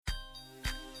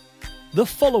The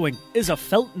following is a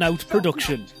Feltnout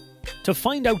production. To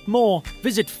find out more,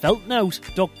 visit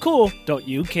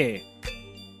feltnout.co.uk.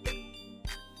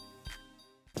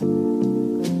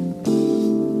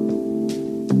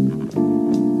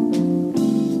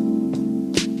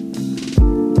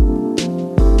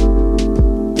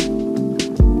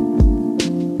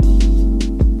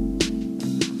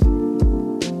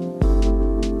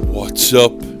 What's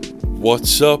up?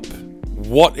 What's up?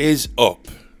 What is up?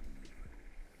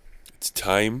 It's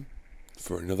time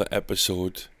for another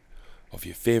episode of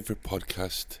your favourite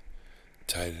podcast,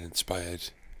 Tired and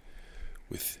Inspired,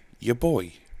 with your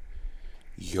boy,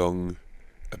 Young,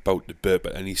 about to burp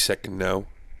at any second now,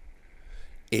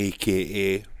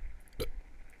 aka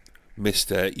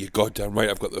Mr. You're goddamn right,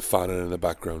 I've got the fan in the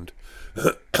background,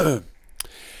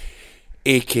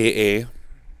 aka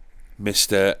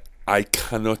Mr. I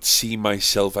cannot see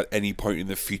myself at any point in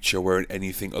the future wearing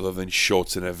anything other than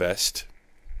shorts and a vest.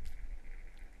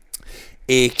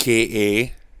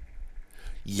 AKA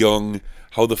Young,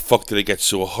 how the fuck did it get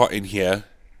so hot in here?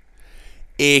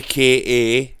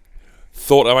 AKA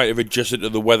thought I might have adjusted to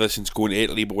the weather since going to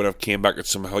Italy, but when I came back it's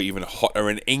somehow even hotter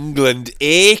in England.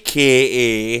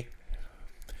 AKA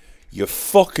your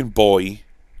fucking boy,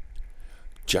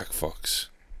 Jack Fox.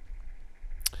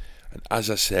 And as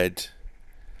I said,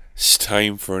 it's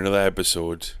time for another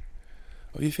episode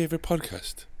of your favourite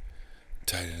podcast,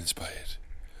 Tired and Inspired.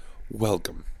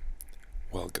 Welcome.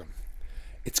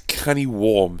 It's canny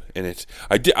warm in it.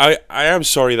 I am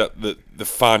sorry that the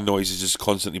fan noise is just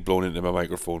constantly blowing into my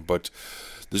microphone, but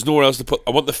there's nowhere else to put.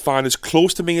 I want the fan as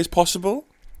close to me as possible,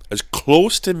 without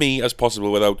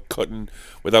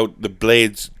the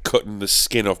blades cutting the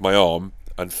skin off my arm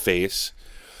and face.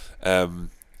 And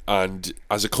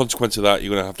as a consequence of that,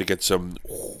 you're going to have to get some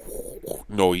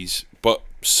noise. But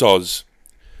soz.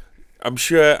 I'm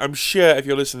sure if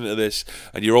you're listening to this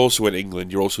and you're also in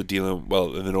England, you're also dealing,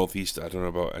 well, in the northeast, I don't know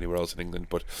about anywhere else in England,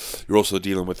 but you're also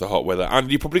dealing with the hot weather.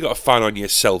 And you probably got a fan on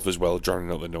yourself as well,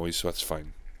 drowning out the noise, so that's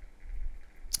fine.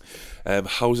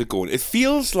 How's it going? It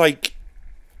feels like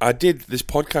I did this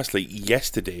podcast like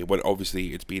yesterday, when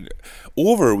obviously it's been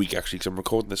over a week actually, because I'm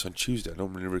recording this on Tuesday. I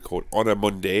normally record on a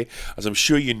Monday, as I'm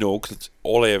sure you know, because it's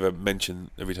all I ever mention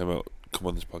every time I come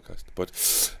on this podcast. But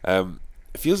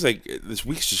it feels like this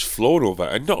week's just flown over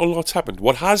and not a lot's happened.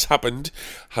 What has happened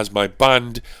has my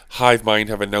band Hive Mind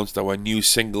have announced our new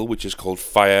single, which is called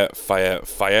Fire, Fire,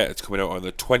 Fire. It's coming out on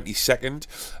the 22nd.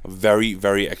 I'm very,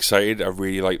 very excited. I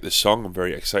really like this song. I'm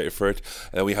very excited for it.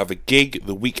 And then we have a gig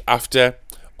the week after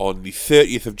on the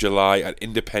 30th of July at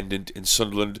Independent in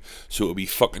Sunderland. So it'll be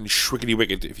fucking shriggity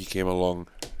wicked if you came along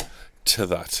to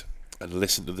that and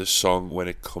listen to this song when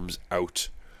it comes out.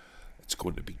 It's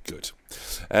going to be good.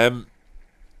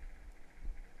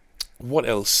 What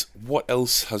else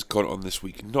has gone on this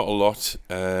week? Not a lot.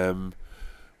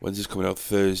 When's this coming out?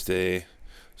 Thursday.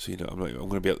 So, I'm going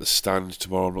to be at the stand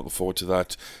tomorrow. I'm looking forward to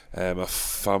that.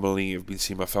 I've been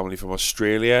seeing my family from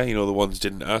Australia. The ones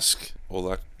didn't ask. All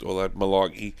that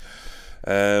malarkey.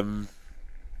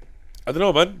 I don't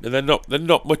know, man. And they're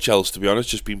not much else, to be honest.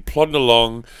 Just been plodding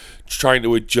along, trying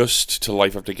to adjust to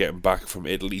life after getting back from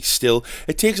Italy. Still,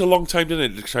 it takes a long time,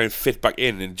 doesn't it, to try and fit back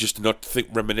in and just not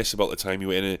reminisce about the time you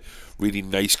were in a really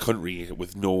nice country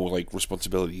with no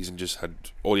responsibilities and just had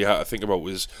all you had to think about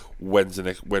was when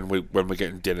we're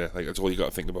getting dinner. That's all you got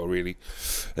to think about, really.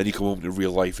 Then you come home to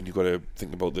real life and you've got to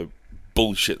think about the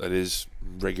bullshit that is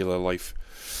regular life.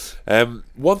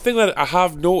 One thing that I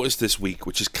have noticed this week,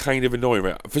 which is kind of annoying,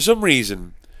 right? For some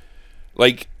reason,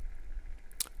 look,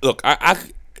 I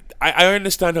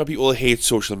understand how people hate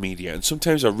social media, and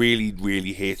sometimes I really,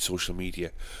 really hate social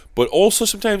media. But also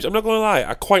sometimes, I'm not going to lie,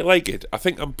 I quite like it. I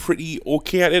think I'm pretty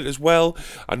okay at it as well.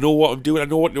 I know what I'm doing. I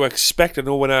know what to expect. I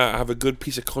know when I have a good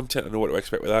piece of content, I know what to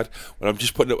expect with that. When I'm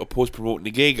just putting up a post promoting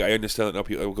a gig, I understand that not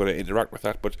people are going to interact with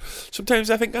that. But sometimes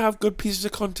I think I have good pieces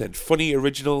of content. Funny,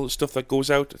 original stuff that goes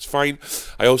out. It's fine.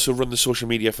 I also run the social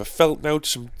media for Feltnout.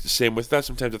 Same with that.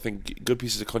 Sometimes I think good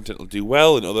pieces of content will do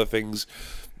well, and other things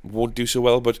won't do so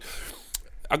well. But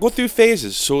I go through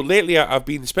phases. So lately I've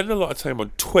been spending a lot of time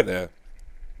on Twitter,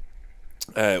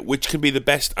 which can be the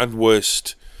best and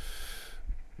worst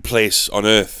place on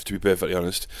earth, to be perfectly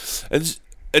honest. And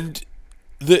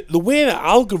the way the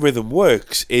algorithm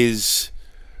works is,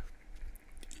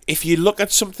 if you look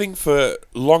at something for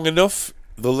long enough,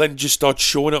 they'll then just start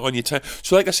showing it on your time.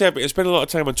 So like I said, I spend a lot of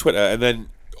time on Twitter, and then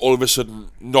all of a sudden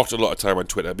not a lot of time on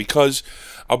Twitter, because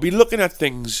I'll be looking at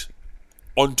things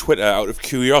on Twitter out of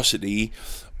curiosity,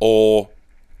 or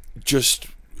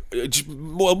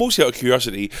mostly out of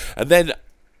curiosity, and then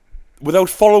without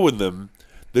following them,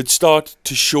 that start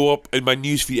to show up in my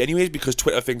newsfeed anyways, because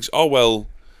Twitter thinks, oh, well,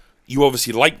 you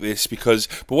obviously like this because...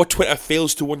 But what Twitter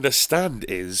fails to understand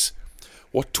is...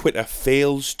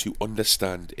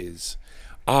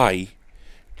 I,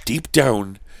 deep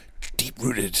down,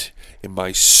 deep-rooted in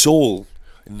my soul,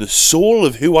 in the soul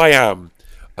of who I am,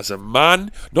 as a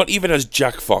man, not even as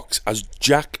Jack Fox, as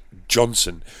Jack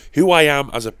Johnson, who I am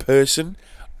as a person,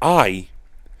 I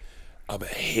am a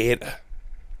hater.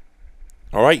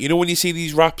 Alright, you know when you see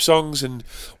these rap songs and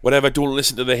whatever, don't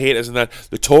listen to the haters and that,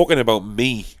 they're talking about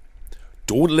me.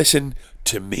 Don't listen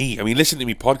to me. I mean, listen to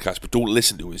me podcast, but don't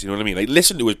listen to us, you know what I mean? Like,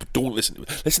 listen to us, but don't listen to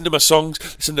us. Listen to my songs,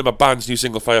 listen to my band's new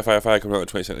single, Fire, Fire, Fire, coming out on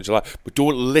the 22nd of July, but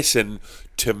don't listen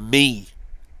to me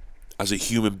as a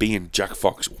human being, Jack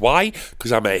Fox. Why?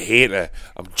 Because I'm a hater.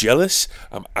 I'm jealous.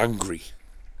 I'm angry.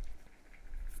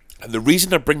 And the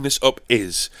reason I bring this up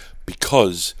is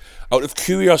because, out of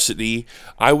curiosity,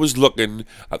 I was looking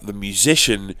at the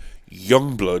musician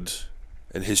Yungblud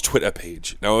and his Twitter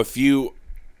page. Now, if you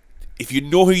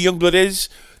know who Yungblud is,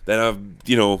 then I'm,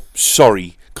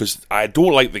 sorry, because I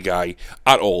don't like the guy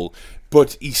at all.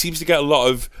 But he seems to get a lot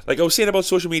of, like I was saying about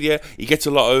social media, he gets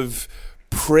a lot of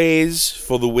praise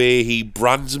for the way he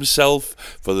brands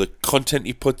himself, for the content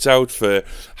he puts out, for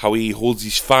how he holds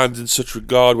his fans in such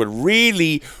regard, when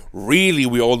really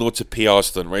we all know it's a PR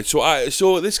stunt, right?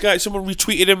 So this guy, someone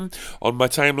retweeted him on my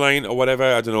timeline or whatever,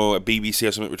 I don't know, a BBC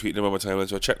or something retweeted him on my timeline,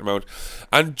 so I checked him out,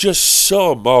 and just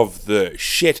some of the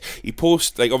shit he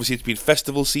posts. Like, obviously it's been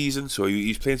festival season, so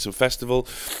he's playing some festival,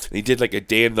 and he did like a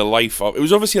day in the life of, it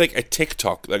was obviously like a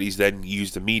TikTok that he's then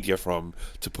used the media from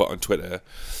to put on Twitter,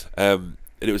 and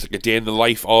it was like a day in the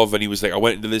life of, and he was like, I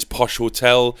went into this posh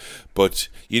hotel, but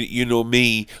you know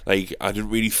me, like, I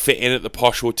didn't really fit in at the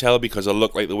posh hotel because I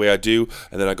look like the way I do,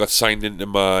 and then I got signed into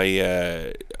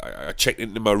my, I checked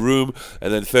into my room,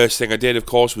 and then first thing I did, of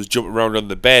course, was jump around on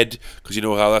the bed, because you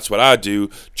know how that's what I do,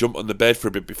 jump on the bed for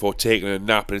a bit before taking a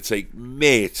nap, and it's like,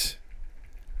 mate,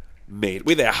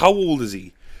 wait there, how old is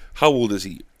he?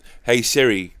 Hey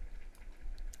Siri,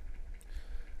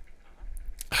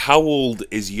 how old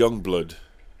is Yungblud?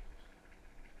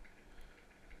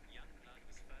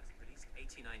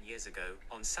 Ago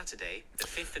on Saturday, the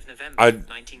 5th of November,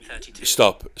 1932.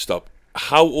 Stop.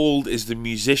 How old is the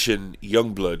musician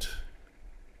Yungblud?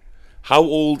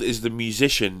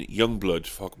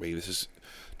 Fuck me, this is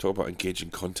talk about engaging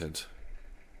content.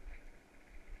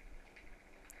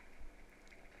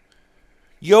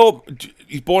 Yo,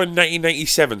 he's born in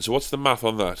 1997, so what's the math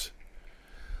on that?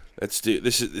 Let's do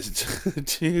this is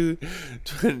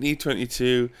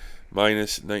 2022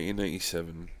 minus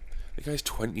 1997. The guy's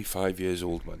 25 years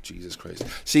old, man. Jesus Christ.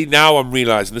 See, now I'm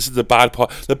realising this is the bad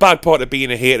part. The bad part of being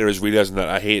a hater is realising that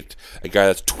I hate a guy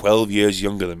that's 12 years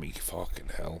younger than me.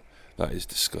 Fucking hell. That is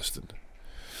disgusting.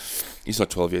 He's not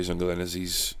 12 years younger than us.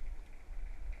 He's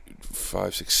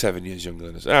 5, 6, 7 years younger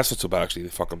than us. That's not so bad, actually.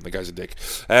 Fuck him. The guy's a dick.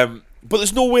 But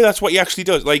there's no way that's what he actually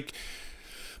does. Like,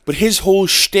 but his whole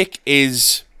shtick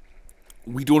is,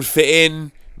 we don't fit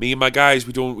in. Me and my guys,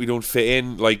 we don't fit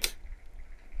in. Like,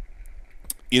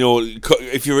 you know,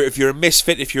 if you're a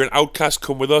misfit, if you're an outcast,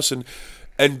 come with us, and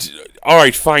all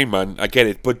right, fine, man, I get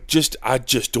it, but I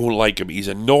just don't like him. He's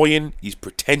annoying. He's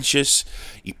pretentious.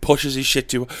 He pushes his shit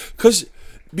too, because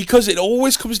it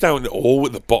always comes down to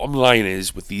the bottom line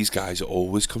is with these guys, it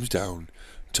always comes down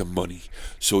to money.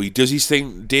 So he does his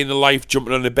thing, day in the life,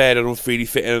 jumping on the bed. I don't really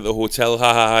fit in at the hotel.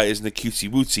 Ha ha ha! Isn't it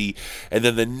cutesy wootsy? And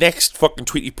then the next fucking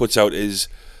tweet he puts out is,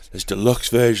 there's deluxe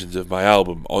versions of my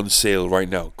album on sale right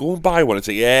now. Go and buy one and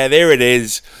say, yeah, there it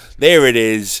is.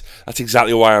 That's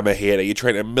exactly why I'm a hater. You're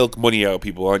trying to milk money out of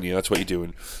people, aren't you? That's what you're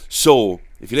doing. So,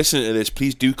 if you're listening to this,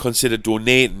 please do consider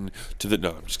donating to the... No,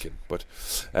 I'm just kidding. But,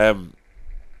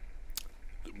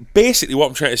 basically what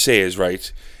I'm trying to say is, right,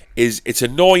 is it's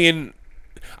annoying.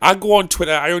 I go on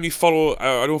Twitter. I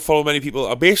don't follow many people.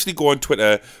 I basically go on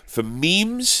Twitter for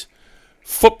memes,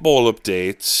 football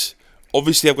updates.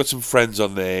 Obviously, I've got some friends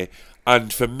on there,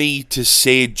 and for me to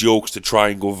say jokes to try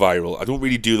and go viral. I don't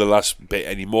really do the last bit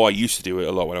anymore. I used to do it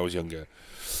a lot when I was younger.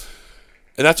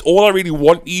 And that's all I really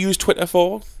want to use Twitter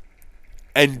for.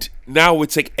 And now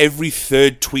it's like every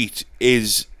third tweet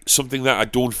is something that I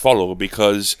don't follow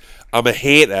because I'm a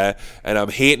hater, and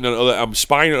I'm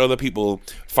spying on other people,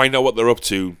 find out what they're up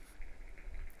to,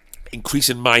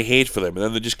 increasing my hate for them, and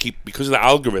then they just keep, because of the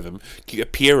algorithm, keep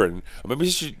appearing. Do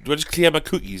I just clear my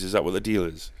cookies? Is that what the deal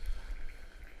is?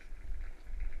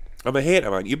 I'm a hater,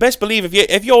 man. You best believe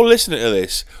if you're listening to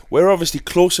this, we're obviously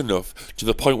close enough to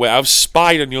the point where I've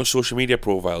spied on your social media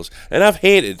profiles and I've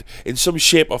hated in some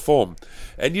shape or form.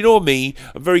 And you know me,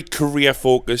 I'm very career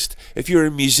focused. If you're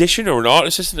a musician or an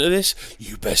artist listening to this,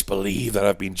 you best believe that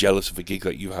I've been jealous of a gig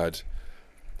that you had.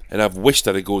 And I've wished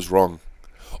that it goes wrong.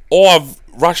 Or I've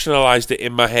rationalised it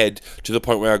in my head to the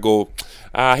point where I go,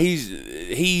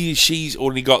 she's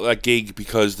only got that gig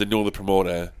because they know the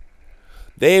promoter.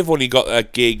 They've only got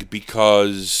that gig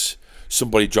because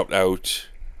somebody dropped out.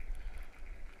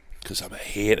 Because I'm a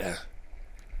hater.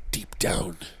 Deep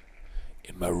down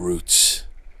in my roots.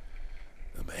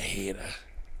 I'm a hater.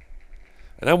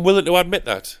 And I'm willing to admit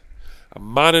that.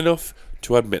 I'm man enough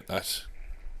to admit that.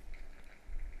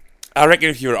 I reckon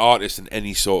if you're an artist in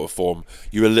any sort of form,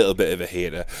 you're a little bit of a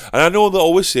hater. And I know they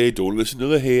always say, don't listen to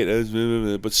the haters,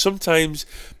 but sometimes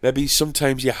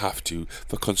you have to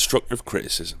for constructive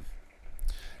criticism.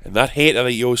 And that hater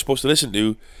that you're supposed to listen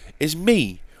to is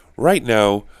me, right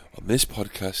now, on this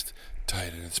podcast,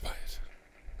 Tired and Inspired.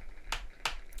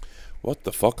 What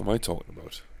the fuck am I talking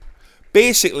about?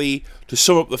 Basically, to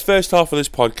sum up the first half of this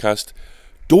podcast,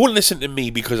 don't listen to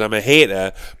me because I'm a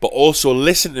hater, but also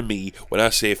listen to me when I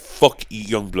say fuck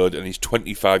Youngblood and his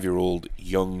 25-year-old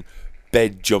young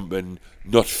bed-jumping,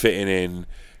 not fitting in,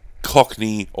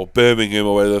 Cockney or Birmingham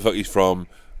or wherever the fuck he's from,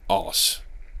 arse.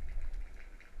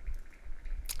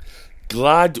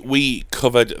 Glad we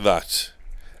covered that.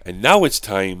 And now it's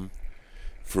time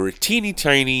for a teeny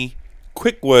tiny,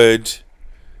 quick word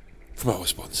from our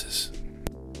sponsors.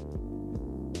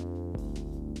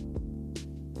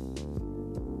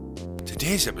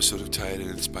 Today's episode of Tired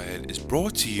and Inspired is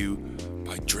brought to you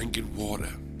by Drinking Water.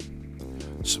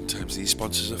 Sometimes these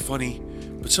sponsors are funny,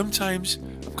 but sometimes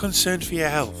I'm concerned for your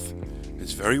health.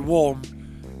 It's very warm.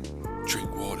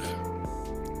 Drink water.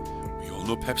 We all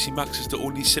know Pepsi Max is the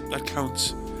only sip that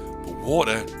counts, but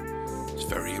water is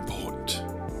very important.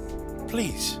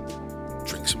 Please,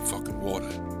 drink some fucking water.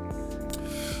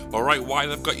 Alright, while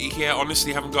I've got you here,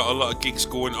 honestly haven't got a lot of gigs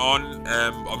going on.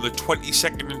 On the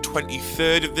 22nd and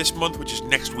 23rd of this month, which is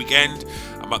next weekend,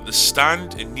 I'm at the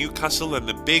Stand in Newcastle, and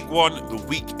the big one, the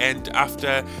weekend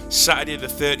after, Saturday the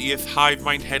 30th, Hive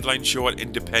Mind headline show at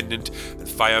Independent, and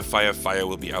Fire, Fire, Fire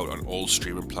will be out on all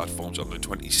streaming platforms on the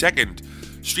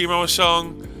 22nd. Stream our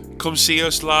song, come see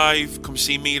us live, come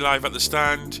see me live at the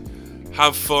Stand,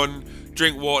 have fun,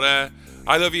 drink water,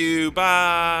 I love you,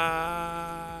 bye!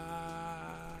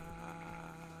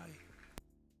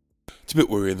 It's a bit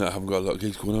worrying that I haven't got a lot of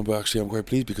gigs going on, but actually I'm quite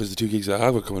pleased because the 2 gigs I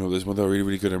have are coming up this month are really,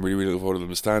 really good. I'm really, really looking forward to them.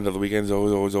 The Stand on the weekends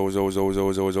always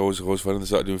fun, and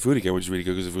start doing food again, which is really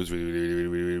good because the food's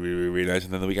really nice.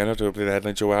 And then the weekend after I play the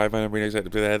headline show with Hive Mind. I'm really excited to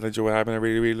play the headline show with Hive Mind. I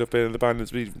really, really love playing in the band.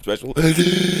 It's really special.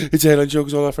 It's a headline show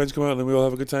because all our friends come out and then we all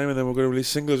have a good time, and then we're going to release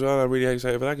a single as well. I'm really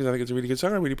excited for that because I think it's a really good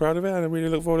song. I'm really proud of it, and I'm really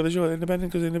looking forward to the show at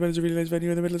Independent because Independent's a really nice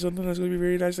venue in the middle of something. That's going to be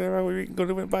really nice. We can go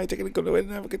to it, buy a ticket and go to it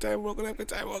and have a good time. We're going to have a good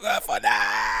time. We're going to have fun.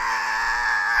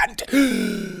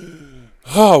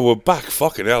 Oh, we're back.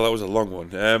 Fucking hell, that was a long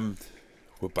one.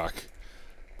 We're back,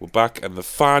 and the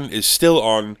fan is still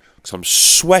on because I'm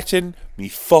sweating me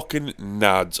fucking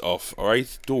nads off.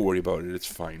 Alright, don't worry about it, it's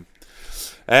fine.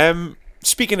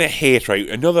 Speaking of hate, right,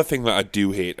 another thing that I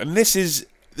do hate, and this is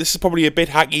probably a bit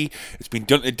hacky, it's been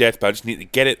done to death, but I just need to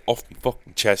get it off my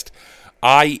fucking chest.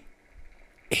 I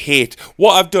hate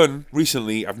what I've done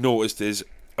recently. I've noticed is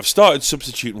I've started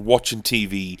substituting watching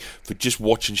TV for just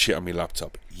watching shit on my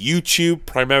laptop. YouTube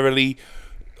primarily.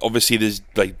 Obviously there's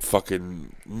like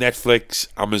fucking Netflix,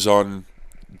 Amazon,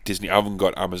 Disney. I haven't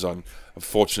got Amazon. I'm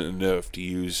fortunate enough to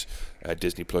use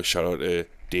Disney Plus. Shout out to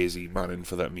Daisy Manning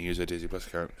for letting me use a Disney Plus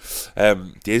account.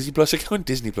 Disney Plus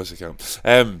account.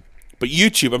 But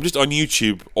YouTube, I'm just on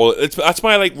YouTube. That's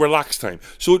my like relaxed time.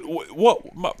 So look,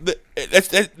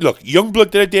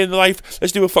 Youngblood did a day in the life.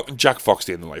 Let's do a fucking Jack Fox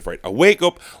day in the life, right? I wake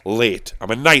up late.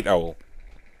 I'm a night owl.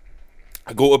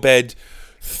 I go to bed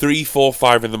 3, 4,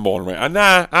 5 in the morning, right?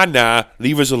 Nah,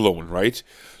 leave us alone, right?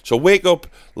 So I wake up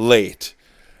late.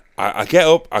 I get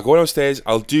up. I go downstairs.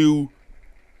 I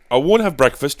won't have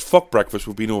breakfast. Fuck breakfast.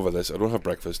 We've been over this. I don't have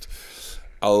breakfast.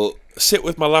 I'll sit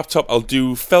with my laptop. I'll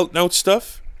do felt note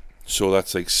stuff. So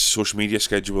that's like social media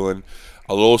scheduling.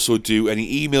 I'll also do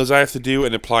any emails I have to do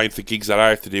and applying for gigs that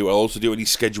I have to do. I'll also do any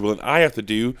scheduling I have to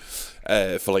do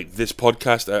for like this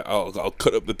podcast. I'll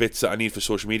cut up the bits that I need for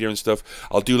social media and stuff.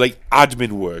 I'll do like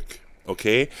admin work.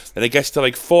 Okay, then I guess to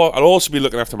like 4. I'll also be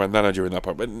looking after my nana during that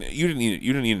part. But you didn't need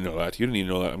to know that. You didn't need to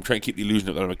know that. I'm trying to keep the illusion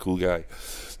up that I'm a cool guy.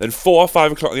 Then 4 or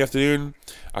 5 o'clock in the afternoon,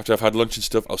 after I've had lunch and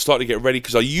stuff, I'll start to get ready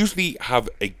because I usually have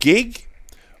a gig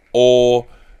or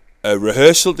a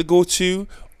rehearsal to go to,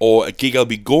 or a gig I'll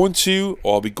be going to,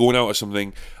 or I'll be going out or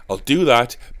something. I'll do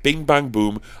that, bing, bang,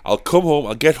 boom. I'll come home,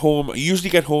 I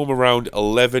usually get home around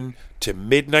 11 to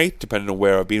midnight, depending on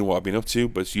where I've been and what I've been up to,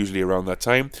 but it's usually around that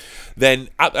time. Then,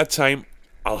 at that time,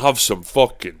 I'll have some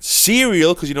fucking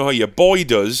cereal, because you know how your boy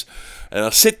does, and I'll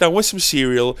sit down with some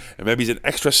cereal, and maybe an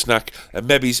extra snack, and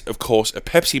maybe, of course, a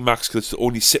Pepsi Max, because it's the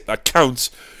only sip that counts.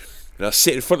 And I'll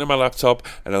sit in front of my laptop,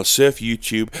 and I'll surf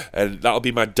YouTube, and that'll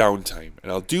be my downtime.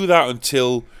 And I'll do that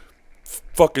until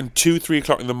fucking 2-3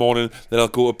 o'clock in the morning. Then I'll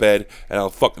go to bed, and I'll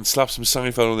fucking slap some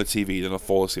Seinfeld on the TV. Then I'll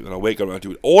fall asleep. Then I'll wake up and I'll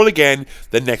do it all again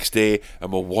the next day,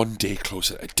 and we're one day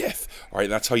closer to death. Alright,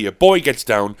 that's how your boy gets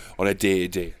down on a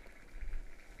day-to-day.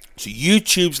 So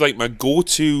YouTube's like my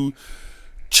go-to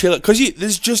chill, because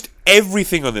there's just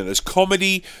everything on there. There's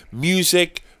comedy,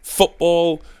 music,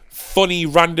 football, funny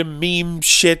random meme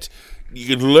shit.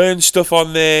 You can learn stuff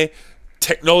on there,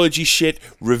 technology shit,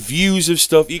 reviews of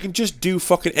stuff. You can just do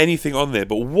fucking anything on there.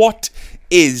 But what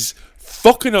is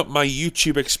fucking up my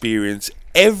YouTube experience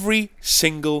every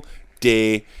single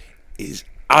day is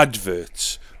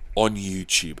adverts on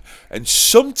YouTube. And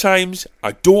sometimes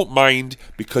I don't mind,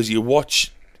 because you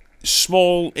watch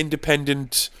small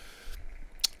independent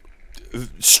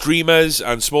streamers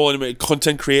and small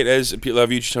content creators and people that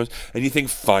have YouTube channels, and you think,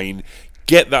 fine,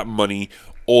 get that money,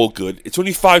 all good. It's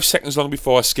only 5 seconds long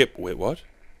before I skip. Wait, what?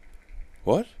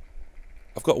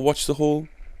 I've got to watch the whole...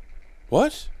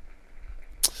 What?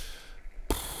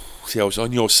 See, I was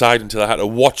on your side until I had to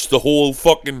watch the whole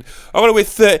fucking... I'm going to wait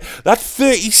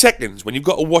 30 seconds when you've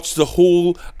got to watch the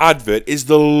whole advert is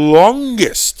the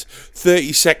longest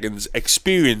 30 seconds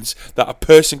experience that a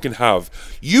person can have.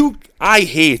 I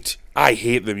hate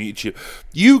them, YouTube.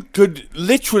 You could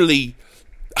literally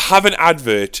have an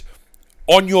advert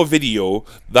on your video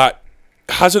that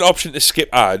has an option to skip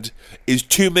ad, is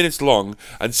 2 minutes long,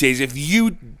 and says, if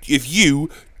you,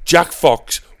 Jack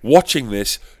Fox, watching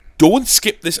this, don't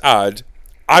skip this ad,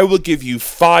 I will give you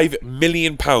 £5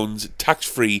 million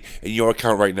tax-free in your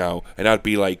account right now. And I'd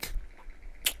be like...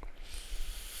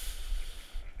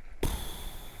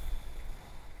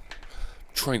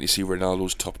 trying to see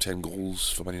Ronaldo's top 10 goals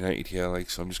for Man United here,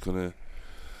 so I'm just gonna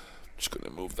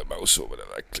move the mouse over to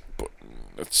that click button,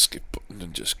 that skip button,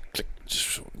 and just click,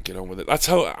 just get on with it. That's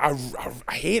how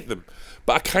I hate them,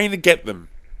 but I kind of get them.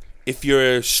 If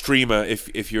you're a streamer,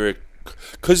 if you're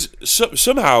because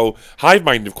somehow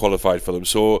Hivemind have qualified for them.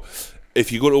 So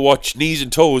if you go to watch Knees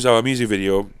and Toes, our music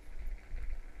video,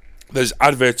 there's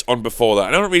adverts on before that,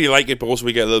 and I don't really like it, but also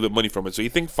we get a little bit of money from it. So you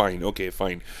think, fine, okay,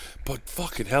 fine, but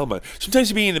fucking hell, man. Sometimes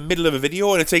you be in the middle of a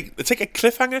video and it's like a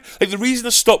cliffhanger. Like, the reason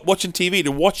I stop watching TV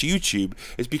to watch YouTube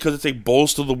is because it's like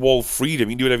balls to the wall freedom.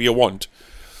 You can do whatever you want.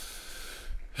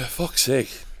 For fuck's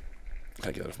sake, I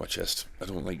can't get that off my chest. I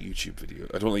don't like YouTube video.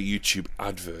 I don't like YouTube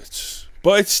adverts.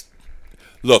 But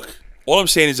look. All I'm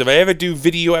saying is, if I ever do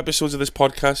video episodes of this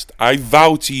podcast, I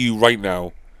vow to you right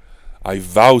now. I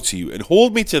vow to you, and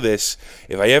hold me to this,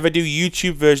 if I ever do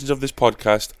YouTube versions of this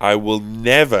podcast, I will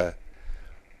never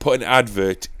put an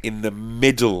advert in the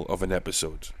middle of an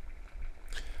episode.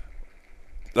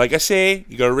 Like I say,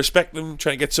 you gotta respect them,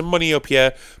 trying to get some money up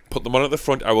here, put them on at the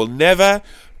front. I will never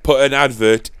put an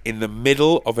advert in the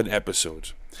middle of an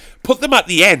episode. Put them at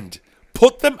the end.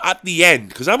 Put them at the end,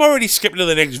 because I'm already skipping to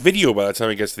the next video by the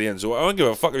time it gets to the end, so I don't give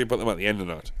a fuck if you put them at the end or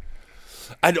not.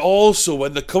 And also,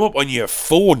 when they come up on your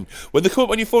phone, and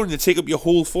they take up your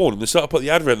whole phone, and they start to put the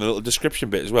advert in the little description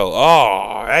bit as well.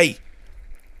 Oh, hey,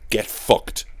 get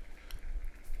fucked.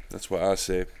 That's what I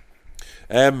say.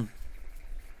 I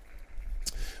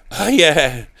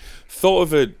thought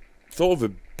of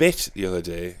a bit the other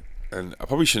day, and I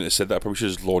probably shouldn't have said that. I probably should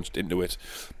have just launched into it.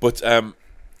 But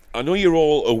I know you're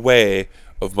all aware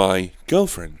of my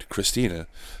girlfriend, Christina,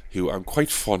 who I'm quite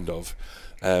fond of.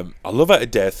 I love her to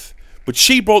death. But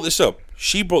she brought this up.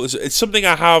 It's something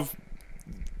I have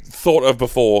thought of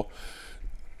before.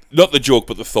 Not the joke,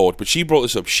 but the thought. But she brought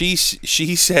this up. She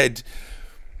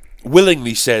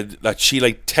willingly said that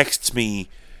she texts me,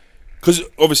 because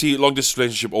obviously long distance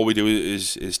relationship, all we do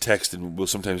is text, and we'll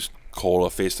sometimes call or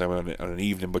FaceTime on an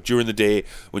evening. But during the day,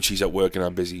 when she's at work and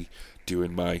I'm busy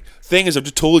doing my thing, as I've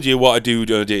just told you what I do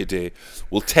on a day to day,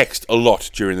 we'll text a lot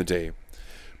during the day.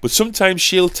 But sometimes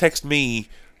she'll text me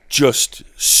just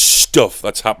stuff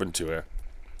that's happened to her.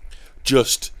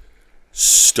 Just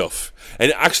stuff.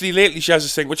 And actually lately she has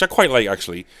this thing which I quite like,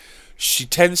 actually. She'll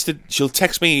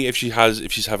text me if she's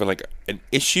having an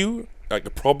issue, a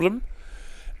problem,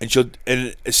 and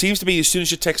it seems to be as soon as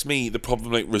she texts me, the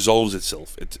problem resolves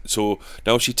itself. So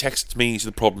now she texts me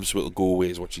the problem, so it'll go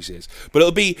away, is what she says. But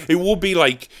it won't be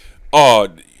like, oh,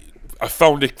 I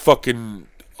found it fucking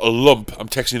a lump, I'm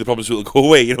texting you the problems will go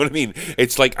away. You know what I mean?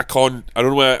 It's like I don't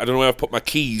know where I've put my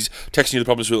keys. Texting you the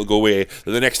problems will go away.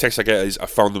 Then the next text I get is I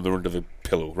found them under the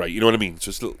pillow. Right? You know what I mean? So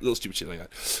it's little stupid shit like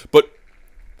that. But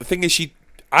the thing is,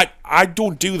 I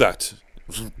don't do that.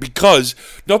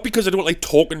 Not because I don't like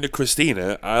talking to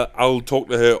Christina. I'll talk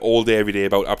to her all day, every day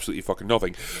about absolutely fucking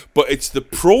nothing. But it's the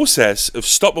process of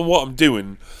stopping what I'm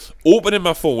doing, opening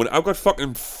my phone. I've got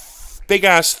fucking big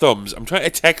ass thumbs. I'm trying to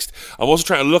text. I'm also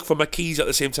trying to look for my keys at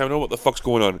the same time. I don't know what the fuck's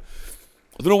going on.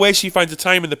 I don't know where she finds the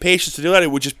time and the patience to do that.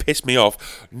 It would just piss me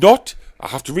off. I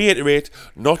have to reiterate,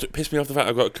 not piss me off the fact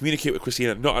I've got to communicate with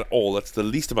Christina, not at all. That's the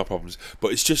least of my problems.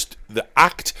 But it's just the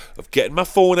act of getting my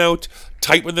phone out,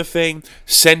 typing the thing,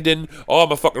 sending,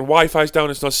 my fucking Wi-Fi's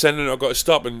down, it's not sending, I've got to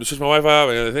stop and switch my Wi-Fi out,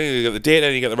 and the thing, you get the data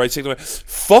and you get the right signal.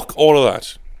 Fuck all of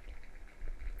that.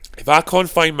 If I can't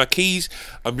find my keys,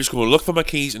 I'm just going to look for my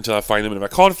keys until I find them. And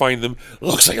if I can't find them, it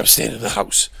looks like I'm staying in the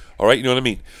house. Alright, you know what I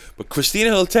mean? But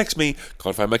Christina will text me,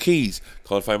 can't find my keys,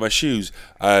 can't find my shoes.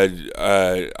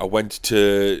 I went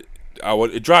to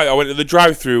the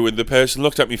drive-thru and the person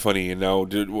looked at me funny, and now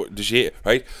did she,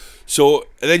 right? So,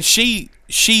 and then she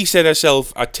said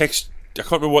herself, I can't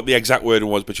remember what the exact word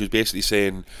was, but she was basically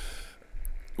saying,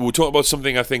 we were talking about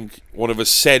something I think one of us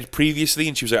said previously,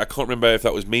 and she was like, I can't remember if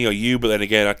that was me or you, but then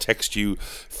again, I text you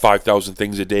 5,000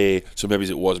 things a day, so maybe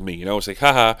it was me. And I was like,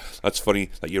 haha, that's funny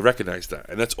that you recognise that,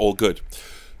 and that's all good.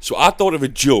 So I thought of a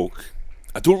joke.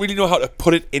 I don't really know how to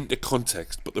put it into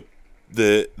context, but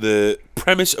the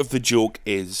premise of the joke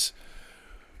is,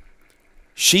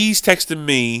 she's texting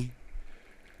me,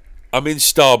 I'm in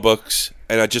Starbucks,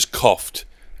 and I just coughed,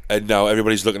 and now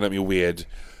everybody's looking at me weird.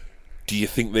 Do you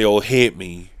think they all hate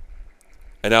me?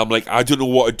 And I'm like, I don't know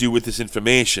what to do with this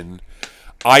information.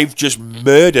 I've just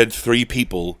murdered 3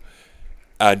 people,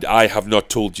 and I have not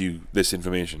told you this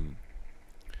information.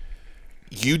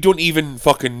 You don't even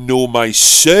fucking know my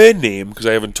surname because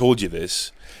I haven't told you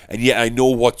this, and yet I know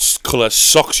what colour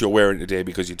socks you're wearing today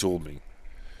because you told me.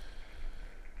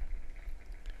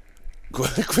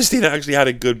 Christina actually had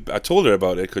I told her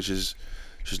about it because she's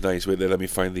nice. Wait there, let me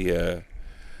find the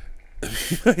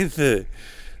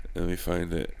let me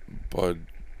find it.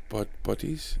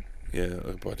 Buddies? Yeah,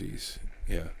 buddies.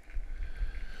 Yeah.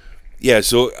 Yeah,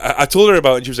 so I told her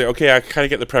about it, and she was like, okay, I kind of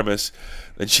get the premise.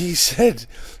 And she said,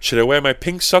 should I wear my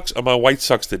pink socks or my white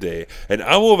socks today? And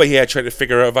I'm over here trying to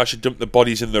figure out if I should dump the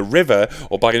bodies in the river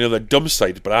or buy another dump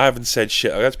site, but I haven't said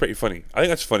shit. That's pretty funny. I think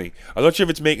that's funny. I'm not sure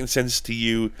if it's making sense to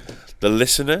you, the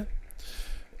listener.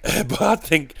 But I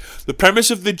think the premise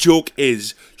of the joke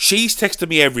is she's texted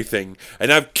me everything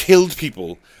and I've killed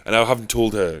people and I haven't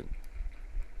told her.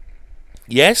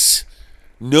 Yes?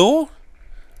 No?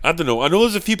 I don't know. I know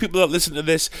there's a few people that listen to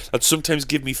this that sometimes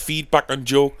give me feedback on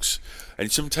jokes,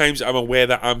 and sometimes I'm aware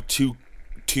that I'm too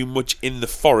much in the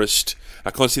forest.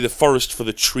 I can't see the forest for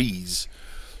the trees.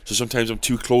 So sometimes I'm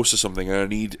too close to something and I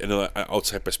need another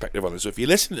outside perspective on it. So if you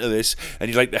listen to this and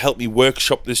you'd like to help me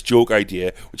workshop this joke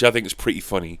idea, which I think is pretty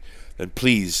funny, then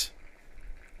please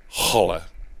holler.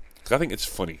 Because I think it's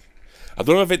funny. I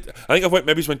don't know if I think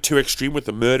I've went too extreme with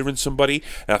the murdering somebody,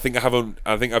 and I think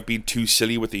I've been too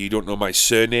silly with the you don't know my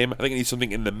surname. I think I need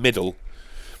something in the middle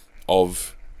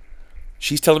of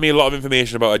she's telling me a lot of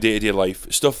information about her day-to-day life,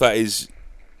 stuff that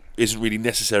isn't really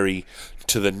necessary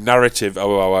to the narrative of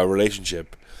our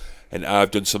relationship. And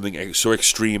I've done something so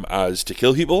extreme as to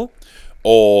kill people,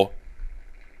 or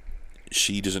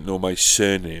she doesn't know my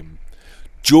surname.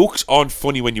 Jokes aren't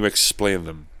funny when you explain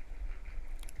them.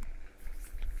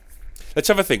 Let's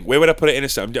have a think. Where would I put it in a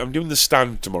stand? I'm doing the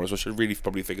stand tomorrow, so I should really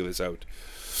probably figure this out.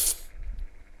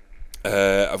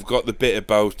 I've got the bit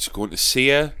about going to see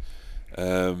her.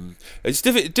 It's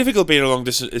difficult being a long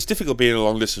distance. It's difficult being in a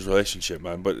long distance relationship,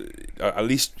 man. But at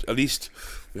least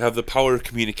we have the power of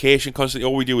communication constantly.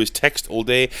 All we do is text all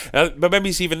day. But maybe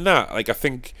it's even that. Like I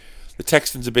think the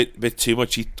texting's a bit too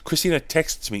much. Christina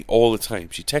texts me all the time.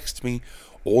 She texts me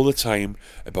all the time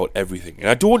about everything, and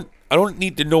I don't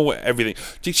need to know everything.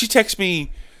 She texts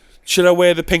me, should I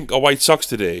wear the pink or white socks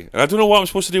today? And I don't know what I'm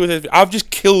supposed to do with it. I've just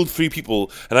killed 3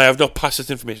 people and I have not passed this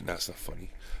information. That's not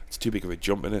funny. It's too big of a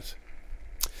jump, in it.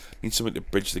 Need something to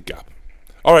bridge the gap.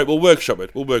 Alright, we'll workshop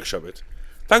it.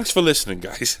 Thanks for listening,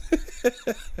 guys.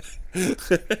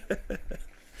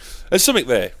 There's something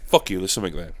there. Fuck you, there's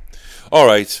something there.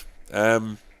 Alright.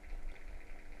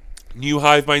 New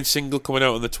Hive Mind single coming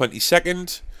out on the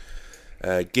 22nd.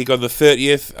 Gig on the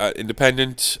 30th at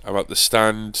Independent. I'm at the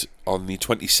stand on the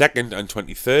 22nd and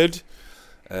 23rd.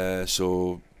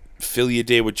 So fill your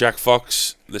day with Jack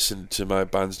Fox. Listen to my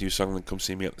band's new song and come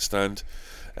see me at the stand.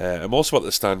 I'm also at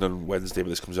the stand on Wednesday, but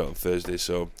this comes out on Thursday,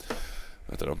 so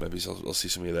I don't know, maybe I'll see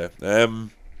some of you there.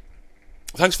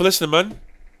 thanks for listening, man.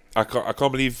 I can't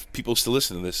believe people still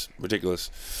listen to this.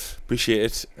 Ridiculous. Appreciate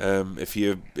it. If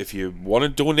you want to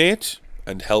donate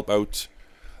and help out,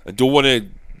 and don't want to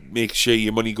make sure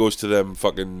your money goes to them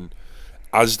fucking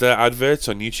Asda adverts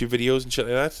on YouTube videos and shit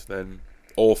like that, then,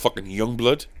 or fucking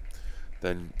Youngblood,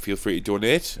 then feel free to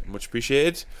donate. Much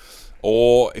appreciated.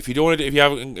 Or if you don't want to,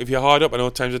 if you're hard up, I know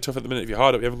times are tough at the minute. If you're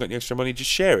hard up, you haven't got any extra money,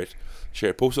 just share it.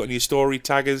 Post it on your story,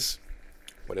 tag us,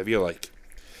 whatever you like.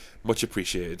 Much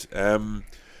appreciated.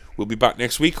 We'll be back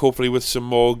next week, hopefully with some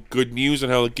more good news on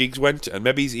how the gigs went, and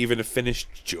maybe even a finished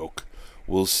joke.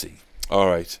 We'll see.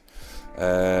 Alright.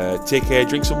 Take care,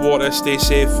 drink some water, stay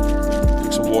safe.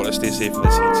 Drink some water, stay safe in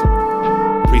this heat.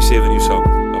 Pre-save the new song.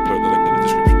 I'll put the link in the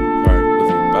description. Alright, love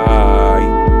you. Bye.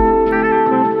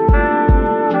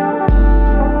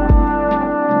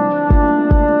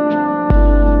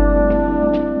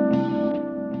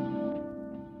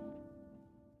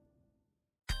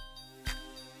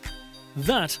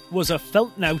 That was a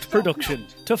Feltnout production.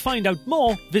 To find out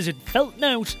more, visit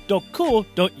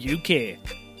feltnout.co.uk.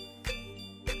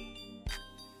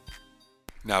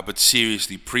 Nah, but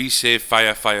seriously, pre-save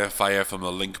Fire from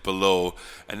the link below,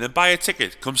 and then buy a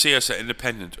ticket. Come see us at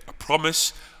Independent. I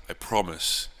promise,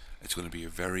 it's going to be a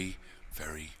very,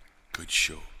 very good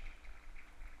show.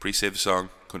 Pre-save the song,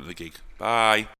 come to the gig. Bye.